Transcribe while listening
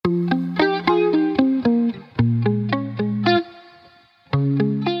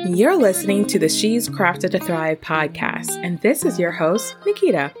You're listening to the She's Crafted to Thrive podcast, and this is your host,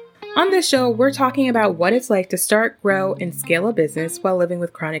 Nikita. On this show, we're talking about what it's like to start, grow, and scale a business while living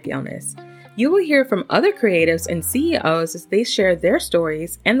with chronic illness. You will hear from other creatives and CEOs as they share their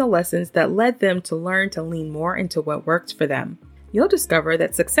stories and the lessons that led them to learn to lean more into what worked for them. You'll discover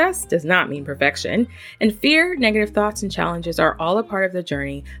that success does not mean perfection, and fear, negative thoughts, and challenges are all a part of the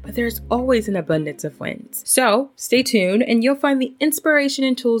journey, but there's always an abundance of wins. So stay tuned and you'll find the inspiration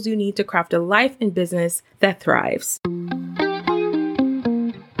and tools you need to craft a life and business that thrives.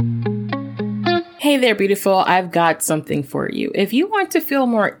 Hey there, beautiful. I've got something for you. If you want to feel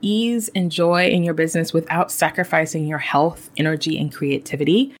more ease and joy in your business without sacrificing your health, energy, and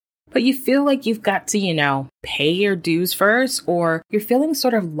creativity, but you feel like you've got to, pay your dues first, or you're feeling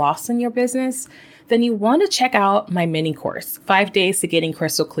sort of lost in your business, then you want to check out my mini course, 5 Days to Getting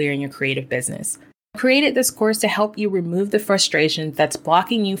Crystal Clear in Your Creative Business. I created this course to help you remove the frustration that's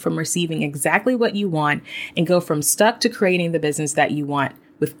blocking you from receiving exactly what you want and go from stuck to creating the business that you want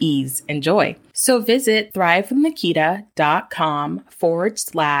with ease and joy. So visit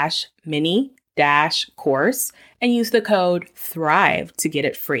thrivewithnikita.com/mini-course and use the code THRIVE to get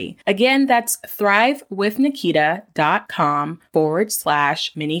it free. Again, that's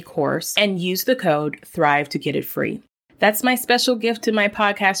thrivewithnikita.com/mini-course and use the code THRIVE to get it free. That's my special gift to my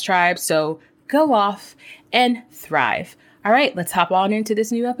podcast tribe, so go off and thrive. All right, let's hop on into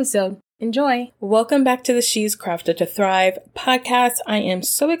this new episode. Enjoy. Welcome back to the She's Crafted to Thrive podcast. I am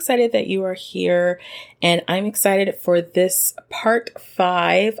so excited that you are here, and I'm excited for this part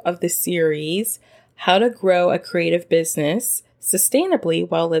 5 of the series, How to Grow a Creative Business Sustainably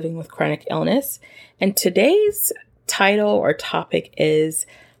While Living with Chronic Illness. And today's title or topic is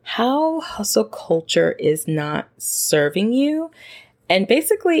How Hustle Culture is Not Serving You. And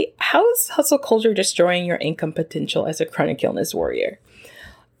basically, how is hustle culture destroying your income potential as a chronic illness warrior?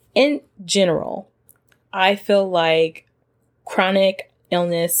 In general, I feel like chronic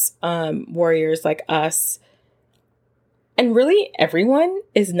illness warriors like us, and really everyone,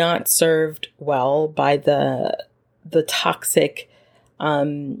 is not served well by the toxic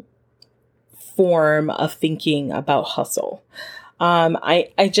form of thinking about hustle.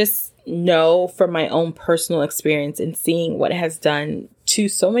 I just know from my own personal experience and seeing what it has done to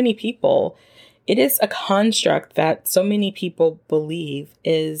so many people. It is a construct that so many people believe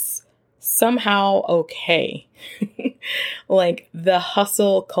is somehow okay. Like, the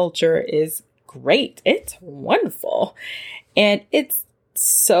hustle culture is great. It's wonderful. And it's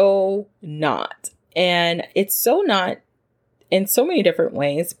so not. And it's so not in so many different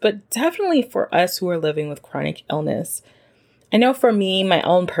ways, but definitely for us who are living with chronic illness. I know for me, my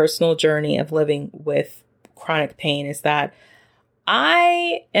own personal journey of living with chronic pain is that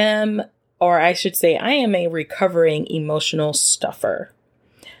I am a recovering emotional stuffer.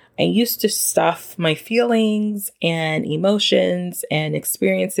 I used to stuff my feelings and emotions and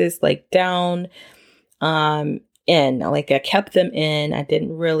experiences down in. I kept them in. I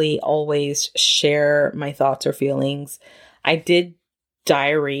didn't really always share my thoughts or feelings. I did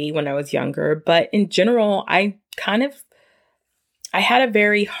diary when I was younger, but in general, I had a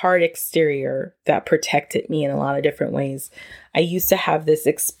very hard exterior that protected me in a lot of different ways. I used to have this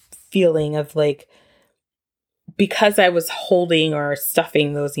feeling of because I was holding or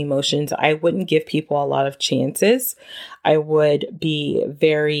stuffing those emotions, I wouldn't give people a lot of chances. I would be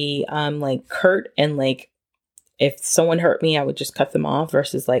very curt, and if someone hurt me, I would just cut them off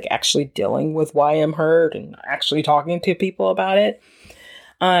versus actually dealing with why I'm hurt and actually talking to people about it.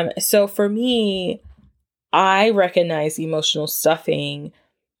 So for me, I recognize emotional stuffing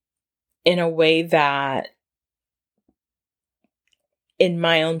in a way that, in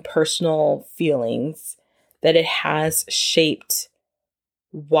my own personal feelings, that it has shaped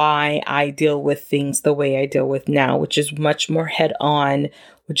why I deal with things the way I deal with now, which is much more head on,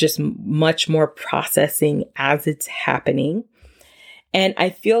 which is much more processing as it's happening. And I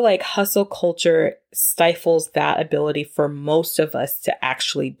feel like hustle culture stifles that ability for most of us to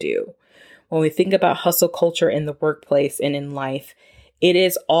actually do. When we think about hustle culture in the workplace and in life, it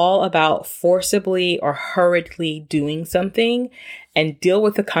is all about forcibly or hurriedly doing something and deal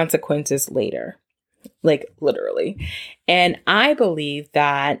with the consequences later, literally. And I believe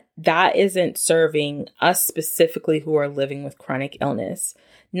that that isn't serving us specifically who are living with chronic illness.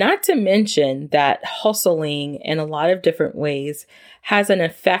 Not to mention that hustling in a lot of different ways has an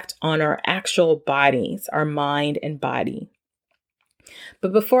effect on our actual bodies, our mind and body.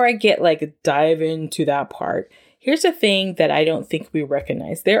 But before I dive into that part, here's a thing that I don't think we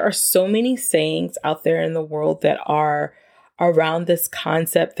recognize. There are so many sayings out there in the world that are around this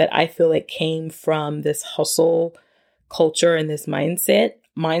concept that I feel came from this hustle culture and this mindset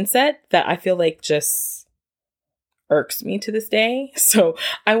mindset that I feel like just irks me to this day. So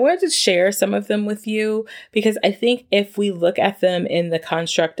I wanted to share some of them with you because I think if we look at them in the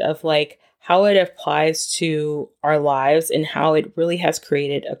construct of like how it applies to our lives and how it really has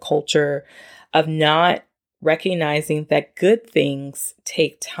created a culture of not recognizing that good things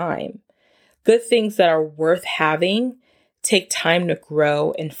take time. Good things that are worth having take time to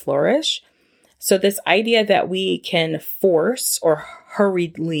grow and flourish. So this idea that we can force or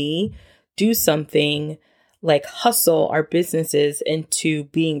hurriedly do something like hustle our businesses into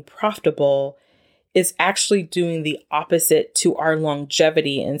being profitable is actually doing the opposite to our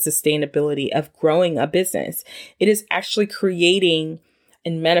longevity and sustainability of growing a business. It is actually creating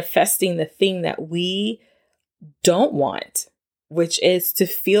and manifesting the thing that we don't want, which is to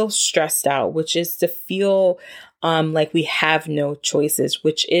feel stressed out, which is to feel like we have no choices,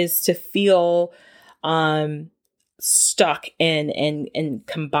 which is to feel stuck and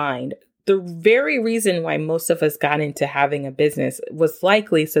combined. The very reason why most of us got into having a business was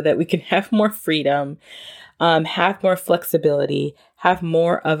likely so that we can have more freedom, have more flexibility, have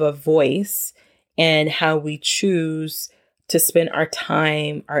more of a voice in how we choose to spend our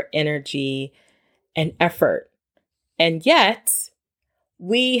time, our energy, and effort. And yet,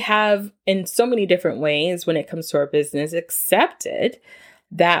 we have, in so many different ways when it comes to our business, accepted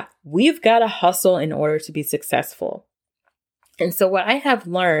that we've got to hustle in order to be successful. And so what I have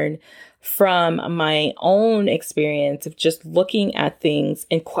learned from my own experience of just looking at things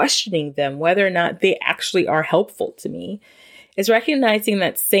and questioning them, whether or not they actually are helpful to me, is recognizing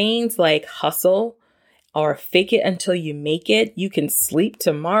that sayings like hustle or fake it until you make it, you can sleep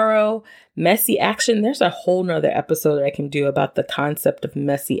tomorrow, messy action. There's a whole nother episode I can do about the concept of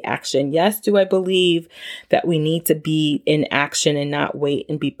messy action. Yes, do I believe that we need to be in action and not wait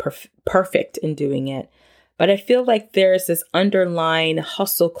and be perfect in doing it? But I feel like there's this underlying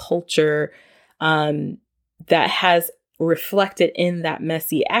hustle culture that has reflected in that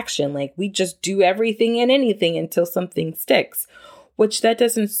messy action. Like we just do everything and anything until something sticks, which that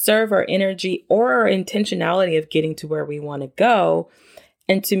doesn't serve our energy or our intentionality of getting to where we want to go.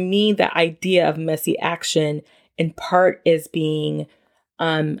 And to me, the idea of messy action in part is being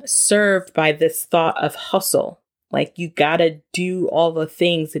served by this thought of hustle. Like you got to do all the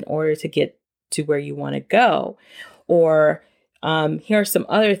things in order to get to where you want to go. Or here are some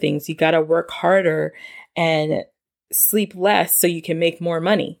other things. You got to work harder and sleep less so you can make more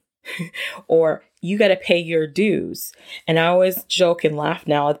money. Or you got to pay your dues. And I always joke and laugh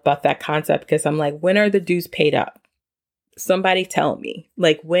now about that concept because I'm like, when are the dues paid up? Somebody tell me,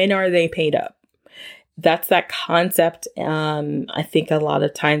 like, when are they paid up? That's that concept. I think a lot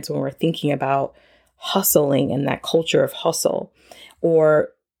of times when we're thinking about hustling and that culture of hustle, or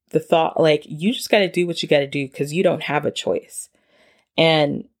the thought like you just got to do what you got to do because you don't have a choice.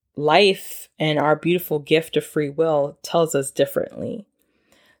 And life and our beautiful gift of free will tells us differently.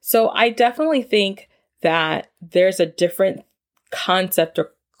 So I definitely think that there's a different concept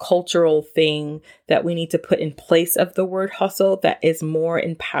or cultural thing that we need to put in place of the word hustle that is more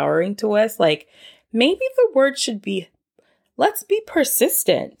empowering to us. Like maybe the word should be, let's be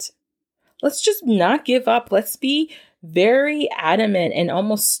persistent. Let's just not give up. Let's be very adamant and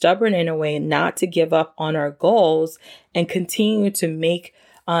almost stubborn in a way not to give up on our goals and continue to make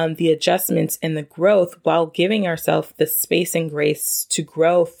the adjustments and the growth while giving ourselves the space and grace to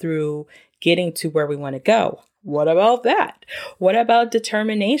grow through getting to where we want to go. What about that? What about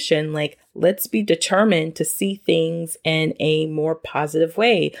determination? Like, let's be determined to see things in a more positive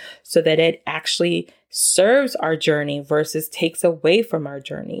way so that it actually serves our journey versus takes away from our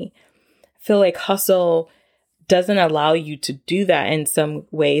journey. I feel like hustle doesn't allow you to do that in some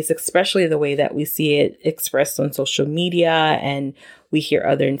ways, especially the way that we see it expressed on social media. And we hear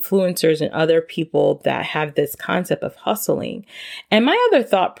other influencers and other people that have this concept of hustling. And my other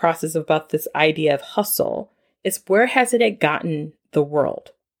thought process about this idea of hustle is, where has it gotten the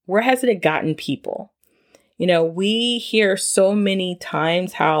world? Where has it gotten people? You know, we hear so many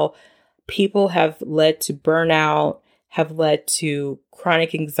times how people have led to burnout, have led to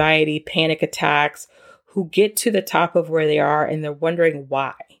chronic anxiety, panic attacks, who get to the top of where they are and they're wondering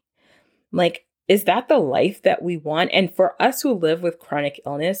why. Like, is that the life that we want? And for us who live with chronic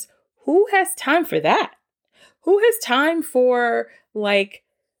illness, who has time for that? Who has time for like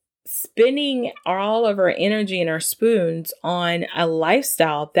spending all of our energy and our spoons on a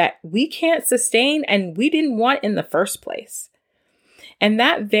lifestyle that we can't sustain and we didn't want in the first place? And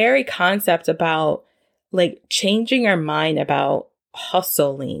that very concept about like changing our mind about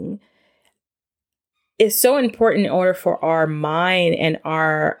hustling is so important in order for our mind and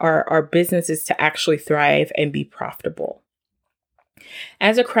our businesses to actually thrive and be profitable.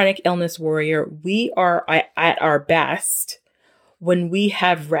 As a chronic illness warrior, we are at our best when we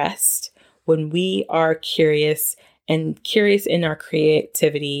have rest, when we are curious and curious in our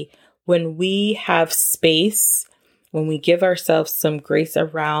creativity, when we have space, when we give ourselves some grace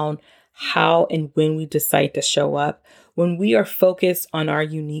around how and when we decide to show up, when we are focused on our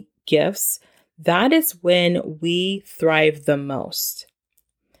unique gifts, that is when we thrive the most.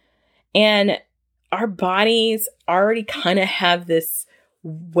 And our bodies already kind of have this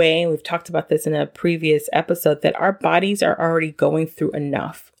way, we've talked about this in a previous episode, that our bodies are already going through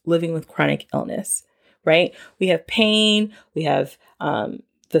enough living with chronic illness, right? We have pain, we have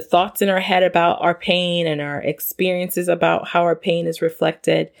the thoughts in our head about our pain and our experiences about how our pain is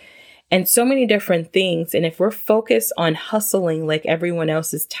reflected, and so many different things. And if we're focused on hustling like everyone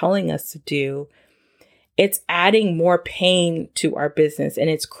else is telling us to do, it's adding more pain to our business, and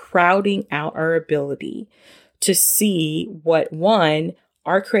it's crowding out our ability to see what, one,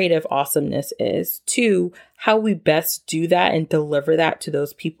 our creative awesomeness is, two, how we best do that and deliver that to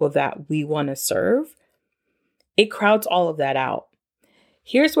those people that we want to serve. It crowds all of that out.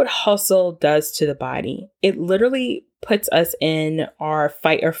 Here's what hustle does to the body. It literally puts us in our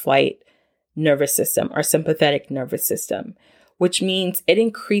fight or flight nervous system, our sympathetic nervous system, which means it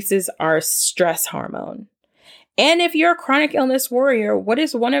increases our stress hormone. And if you're a chronic illness warrior, what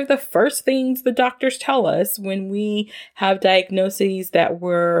is one of the first things the doctors tell us when we have diagnoses that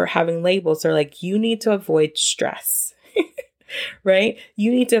we're having labels? They're like, you need to avoid stress, right?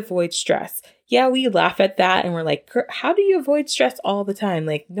 You need to avoid stress. Yeah, we laugh at that and we're like, how do you avoid stress all the time?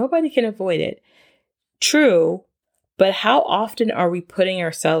 Like, nobody can avoid it. True. But how often are we putting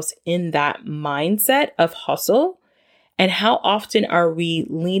ourselves in that mindset of hustle? And how often are we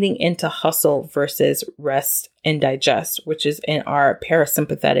leaning into hustle versus rest and digest, which is in our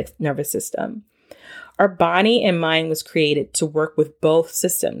parasympathetic nervous system? Our body and mind was created to work with both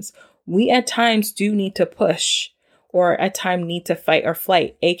systems. We at times do need to push, or at times need to fight or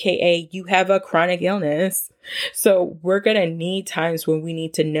flight, aka you have a chronic illness. So we're going to need times when we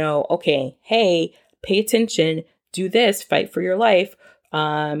need to know, okay, hey, pay attention, do this, fight for your life,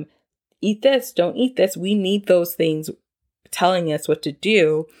 eat this, don't eat this. We need those things telling us what to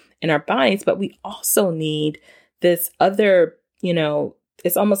do in our bodies, but we also need this other,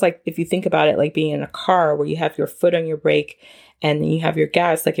 it's almost like, if you think about it, like being in a car where you have your foot on your brake and you have your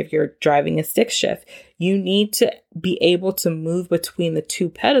gas, like if you're driving a stick shift, you need to be able to move between the two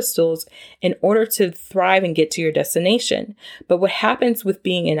pedestals in order to thrive and get to your destination. But what happens with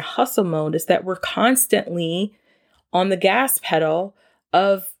being in hustle mode is that we're constantly on the gas pedal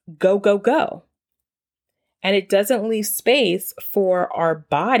of go, go, go. And it doesn't leave space for our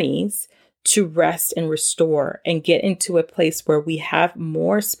bodies to rest and restore and get into a place where we have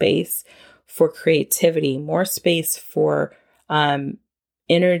more space for creativity, more space for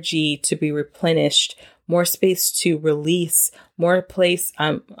energy to be replenished, more space to release, more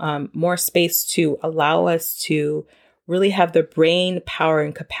space to allow us to really have the brain power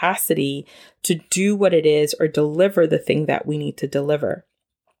and capacity to do what it is or deliver the thing that we need to deliver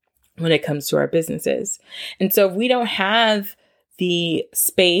when it comes to our businesses. And so if we don't have the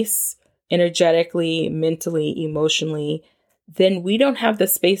space energetically, mentally, emotionally, then we don't have the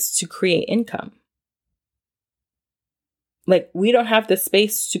space to create income. Like, we don't have the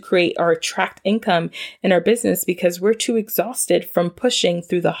space to create or attract income in our business because we're too exhausted from pushing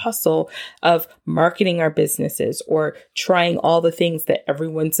through the hustle of marketing our businesses or trying all the things that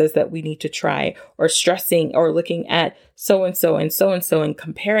everyone says that we need to try, or stressing or looking at so-and-so and so-and-so and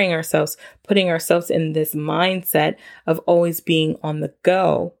comparing ourselves, putting ourselves in this mindset of always being on the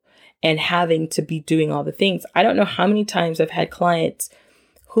go and having to be doing all the things. I don't know how many times I've had clients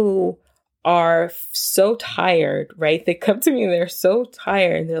who are so tired, right? They come to me and they're so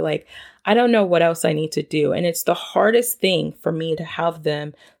tired and they're like, I don't know what else I need to do. And it's the hardest thing for me to have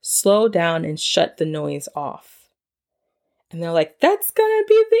them slow down and shut the noise off. And they're like, that's going to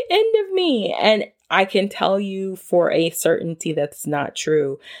be the end of me. And I can tell you for a certainty that's not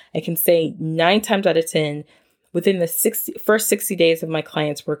true. I can say 9 times out of 10, within the first 60 days of my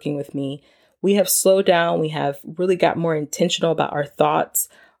clients working with me, we have slowed down. We have really got more intentional about our thoughts,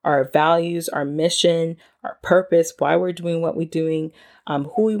 our values, our mission, our purpose, why we're doing what we're doing,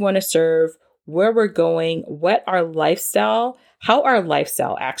 who we want to serve, where we're going, what our lifestyle, how our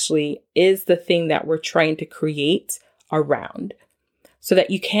lifestyle actually is the thing that we're trying to create around, so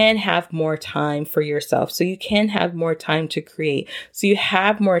that you can have more time for yourself, so you can have more time to create, so you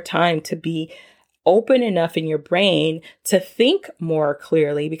have more time to be open enough in your brain to think more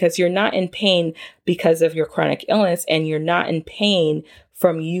clearly, because you're not in pain because of your chronic illness, and you're not in pain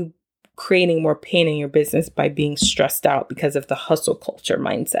from you creating more pain in your business by being stressed out because of the hustle culture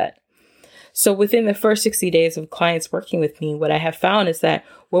mindset. So within the first 60 days of clients working with me, what I have found is that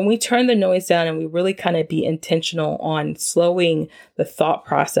when we turn the noise down and we really kind of be intentional on slowing the thought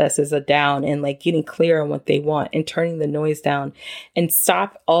processes down and like getting clear on what they want and turning the noise down and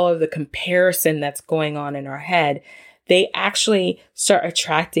stop all of the comparison that's going on in our head, they actually start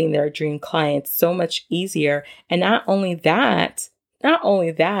attracting their dream clients so much easier. And not only that,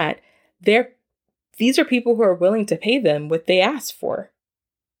 these are people who are willing to pay them what they ask for.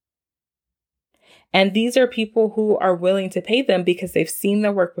 And these are people who are willing to pay them because they've seen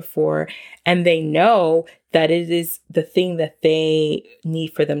their work before and they know that it is the thing that they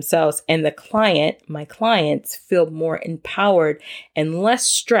need for themselves. And my clients feel more empowered and less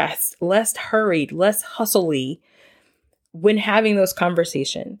stressed, less hurried, less hustly when having those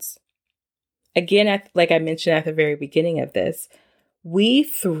conversations. Again, like I mentioned at the very beginning of this, we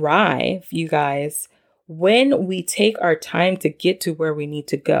thrive, you guys, when we take our time to get to where we need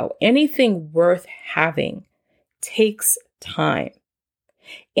to go. Anything worth having takes time.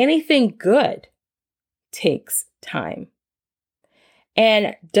 Anything good takes time.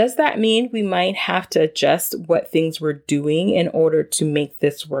 And does that mean we might have to adjust what things we're doing in order to make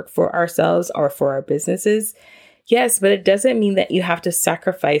this work for ourselves or for our businesses? Yes, but it doesn't mean that you have to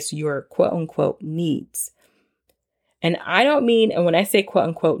sacrifice your quote unquote needs. And I don't mean, and when I say quote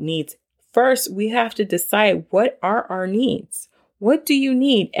unquote needs, first, we have to decide, what are our needs? What do you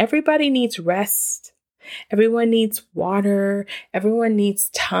need? Everybody needs rest. Everyone needs water. Everyone needs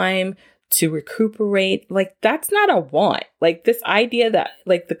time to recuperate. Like, that's not a want. Like, this idea that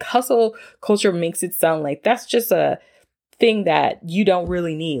like the hustle culture makes it sound like that's just a thing that you don't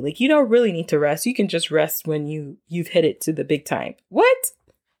really need. Like, you don't really need to rest. You can just rest when you've hit it to the big time. What?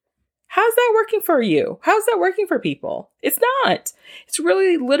 How's that working for you? How's that working for people? It's not. It's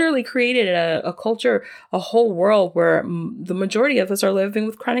really literally created a culture, a whole world where the majority of us are living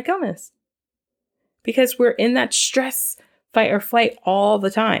with chronic illness because we're in that stress, fight or flight all the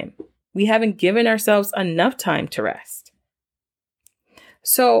time. We haven't given ourselves enough time to rest.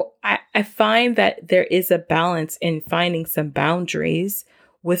 So I find that there is a balance in finding some boundaries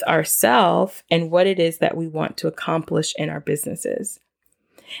with ourselves and what it is that we want to accomplish in our businesses.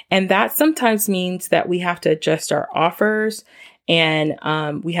 And that sometimes means that we have to adjust our offers and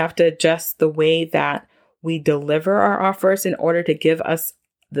we have to adjust the way that we deliver our offers in order to give us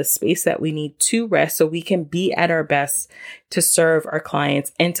the space that we need to rest so we can be at our best to serve our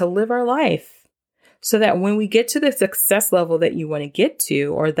clients and to live our life. So that when we get to the success level that you want to get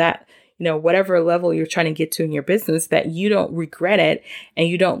to, or that, whatever level you're trying to get to in your business, that you don't regret it and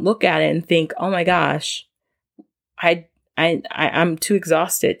you don't look at it and think, oh my gosh, I'm too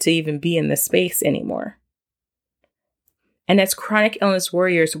exhausted to even be in this space anymore. And as chronic illness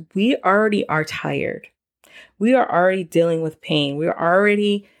warriors, we already are tired. We are already dealing with pain. We are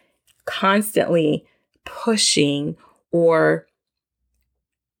already constantly pushing or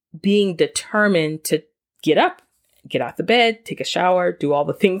being determined to get up, get out the bed, take a shower, do all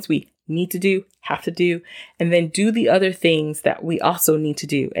the things we need to do, have to do, and then do the other things that we also need to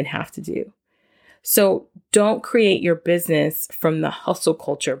do and have to do. So don't create your business from the hustle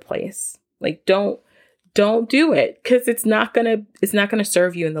culture place. Like, don't do it, because it's not going to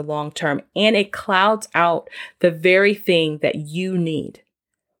serve you in the long term. And it clouds out the very thing that you need,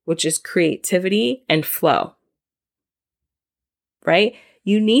 which is creativity and flow. Right?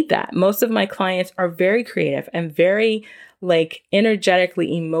 You need that. Most of my clients are very creative and very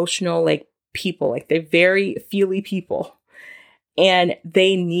energetically emotional, people. They're very feely people. And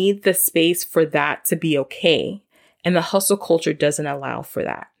they need the space for that to be okay. And the hustle culture doesn't allow for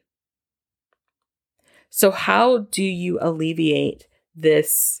that. So how do you alleviate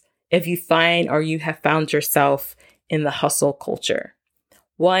this if you find or you have found yourself in the hustle culture?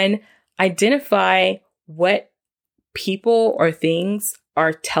 One, identify what people or things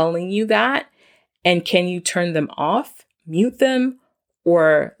are telling you that, and can you turn them off, mute them,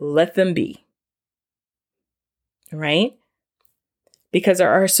 or let them be? Right? Because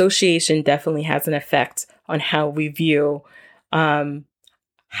our association definitely has an effect on how we view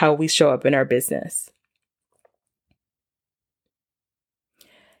how we show up in our business.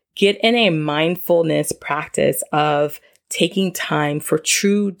 Get in a mindfulness practice of taking time for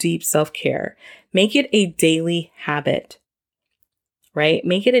true deep self-care. Make it a daily habit, right?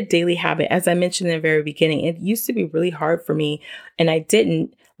 Make it a daily habit. As I mentioned in the very beginning, it used to be really hard for me, and I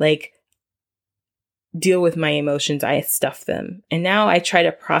didn't deal with my emotions. I stuffed them. And now I try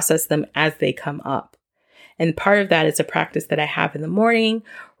to process them as they come up. And part of that is a practice that I have in the morning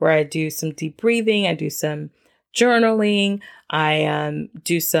where I do some deep breathing. I do some journaling. I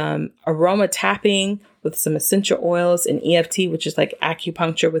do some aroma tapping with some essential oils and EFT, which is like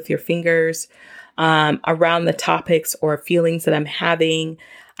acupuncture with your fingers, around the topics or feelings that I'm having.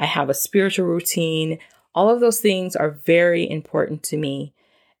 I have a spiritual routine. All of those things are very important to me.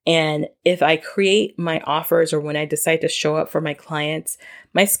 And if I create my offers or when I decide to show up for my clients,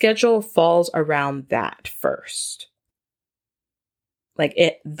 my schedule falls around that first.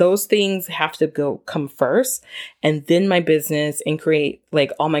 Those things have to come first, and then my business and create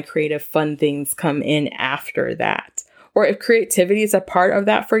all my creative fun things come in after that. Or if creativity is a part of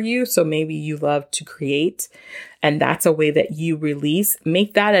that for you, so maybe you love to create and that's a way that you release,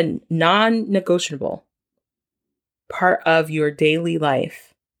 make that a non-negotiable part of your daily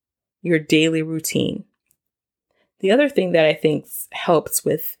life, your daily routine. The other thing that I think helps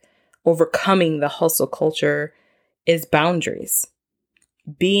with overcoming the hustle culture is boundaries.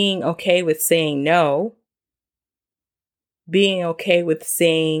 Being okay with saying no, being okay with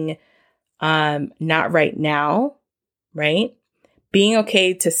saying not right now, right? Being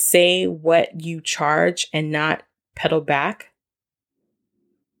okay to say what you charge and not pedal back.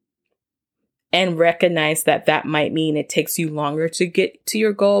 And recognize that that might mean it takes you longer to get to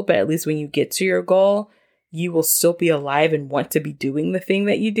your goal, but at least when you get to your goal, you will still be alive and want to be doing the thing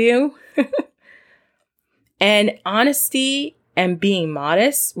that you do. And honesty and being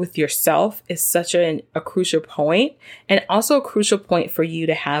modest with yourself is such a crucial point, and also a crucial point for you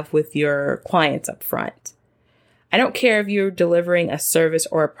to have with your clients up front. I don't care if you're delivering a service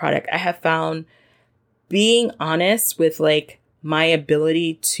or a product. I have found being honest with my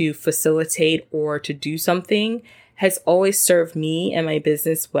ability to facilitate or to do something has always served me and my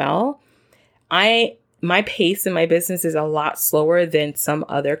business well. My pace in my business is a lot slower than some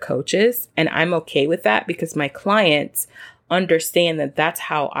other coaches, and I'm okay with that because my clients understand that that's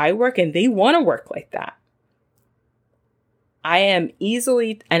how I work and they want to work like that.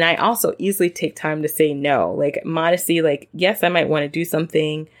 I also easily take time to say no, modesty, yes, I might want to do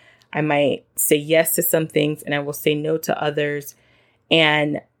something. I might say yes to some things and I will say no to others.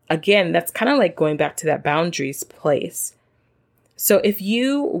 And again, that's kind of going back to that boundaries place. So if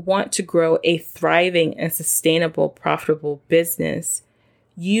you want to grow a thriving and sustainable, profitable business,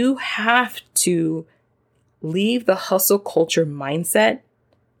 you have to leave the hustle culture mindset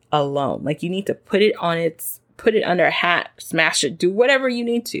alone. You need to put it under a hat, smash it, do whatever you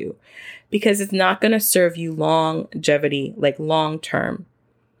need to, because it's not going to serve you longevity, long term.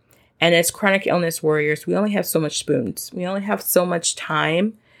 And as chronic illness warriors, we only have so much spoons. We only have so much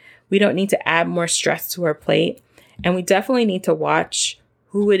time. We don't need to add more stress to our plate. And we definitely need to watch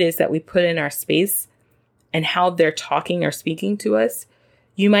who it is that we put in our space and how they're talking or speaking to us.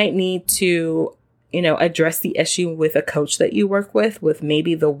 You might need to address the issue with a coach that you work with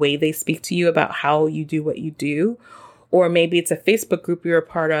maybe the way they speak to you about how you do what you do. Or maybe it's a Facebook group you're a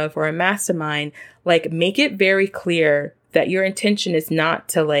part of or a mastermind. Make it very clear that your intention is not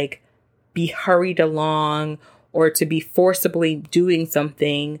to be hurried along or to be forcibly doing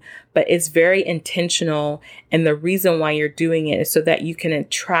something, but it's very intentional. And the reason why you're doing it is so that you can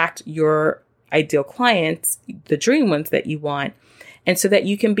attract your ideal clients, the dream ones that you want, and so that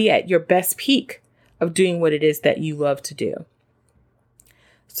you can be at your best peak of doing what it is that you love to do.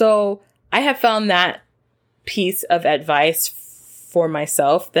 So I have found that piece of advice for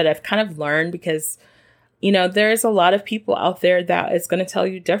myself that I've kind of learned because, there's a lot of people out there that is going to tell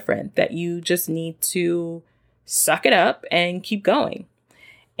you different, that you just need to suck it up and keep going.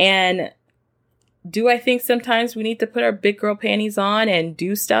 And do I think sometimes we need to put our big girl panties on and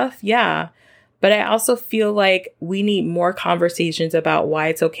do stuff? Yeah. But I also feel like we need more conversations about why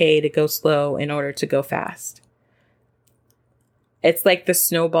it's okay to go slow in order to go fast. It's like the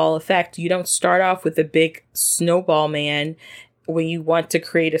snowball effect. You don't start off with a big snowball man when you want to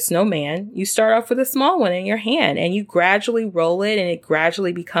create a snowman. You start off with a small one in your hand and you gradually roll it and it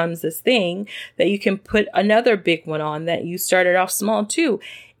gradually becomes this thing that you can put another big one on that you started off small too.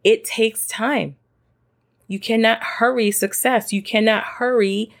 It takes time. You cannot hurry success. You cannot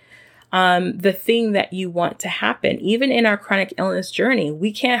hurry the thing that you want to happen. Even in our chronic illness journey,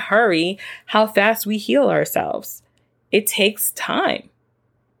 we can't hurry how fast we heal ourselves. It takes time.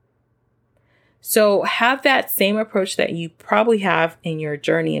 So have that same approach that you probably have in your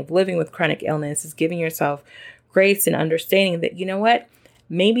journey of living with chronic illness, is giving yourself grace and understanding that, you know what,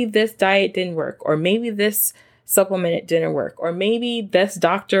 maybe this diet didn't work, or maybe this supplement didn't work, or maybe this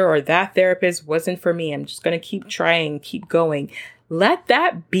doctor or that therapist wasn't for me. I'm just going to keep trying, keep going. Let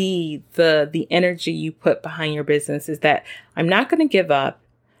that be the energy you put behind your business, is that I'm not going to give up.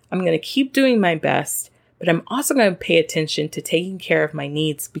 I'm going to keep doing my best, but I'm also going to pay attention to taking care of my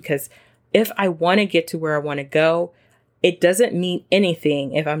needs, because if I want to get to where I want to go, it doesn't mean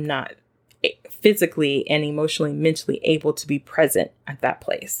anything if I'm not physically and emotionally, mentally able to be present at that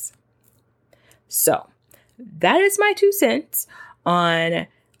place. So that is my 2 cents on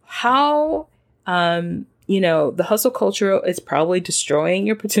how, the hustle culture is probably destroying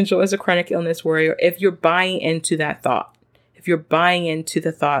your potential as a chronic illness warrior if you're buying into that thought. If you're buying into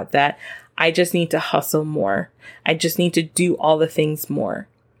the thought that I just need to hustle more. I just need to do all the things more.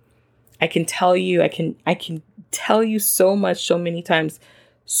 I can tell you so much, so many times,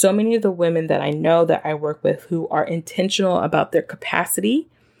 so many of the women that I know that I work with who are intentional about their capacity,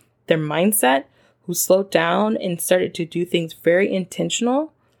 their mindset, who slowed down and started to do things very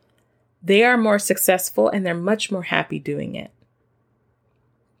intentional, they are more successful and they're much more happy doing it.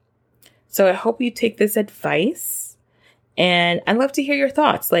 So I hope you take this advice, and I'd love to hear your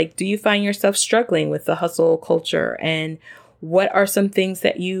thoughts. Like, do you find yourself struggling with the hustle culture? And what are some things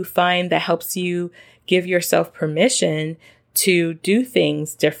that you find that helps you give yourself permission to do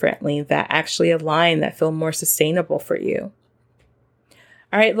things differently that actually align, that feel more sustainable for you?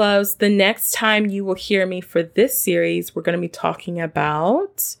 All right, loves, the next time you will hear me for this series, we're going to be talking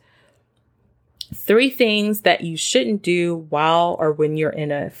about 3 things that you shouldn't do while or when you're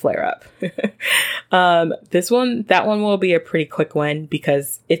in a flare-up. That one will be a pretty quick one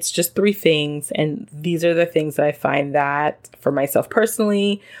because it's just 3 things. And these are the things that I find that for myself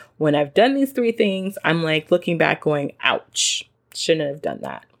personally, when I've done these 3 things, I'm like looking back going, ouch, shouldn't have done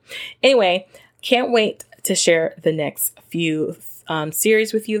that. Anyway, can't wait to share the next few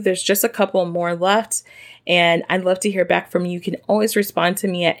series with you. There's just a couple more left, and I'd love to hear back from you. You can always respond to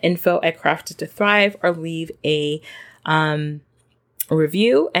me at info@crafted2thrive or leave a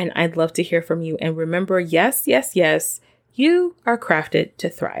review, and I'd love to hear from you. And remember, yes, you are crafted to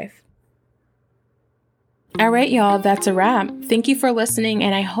thrive. All right, y'all, that's a wrap. Thank you for listening,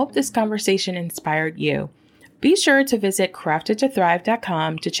 and I hope this conversation inspired you. Be sure to visit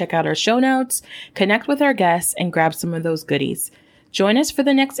craftedtothrive.com to check out our show notes, connect with our guests, and grab some of those goodies. Join us for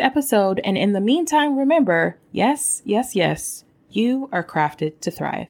the next episode, and in the meantime, remember, yes, you are crafted to thrive.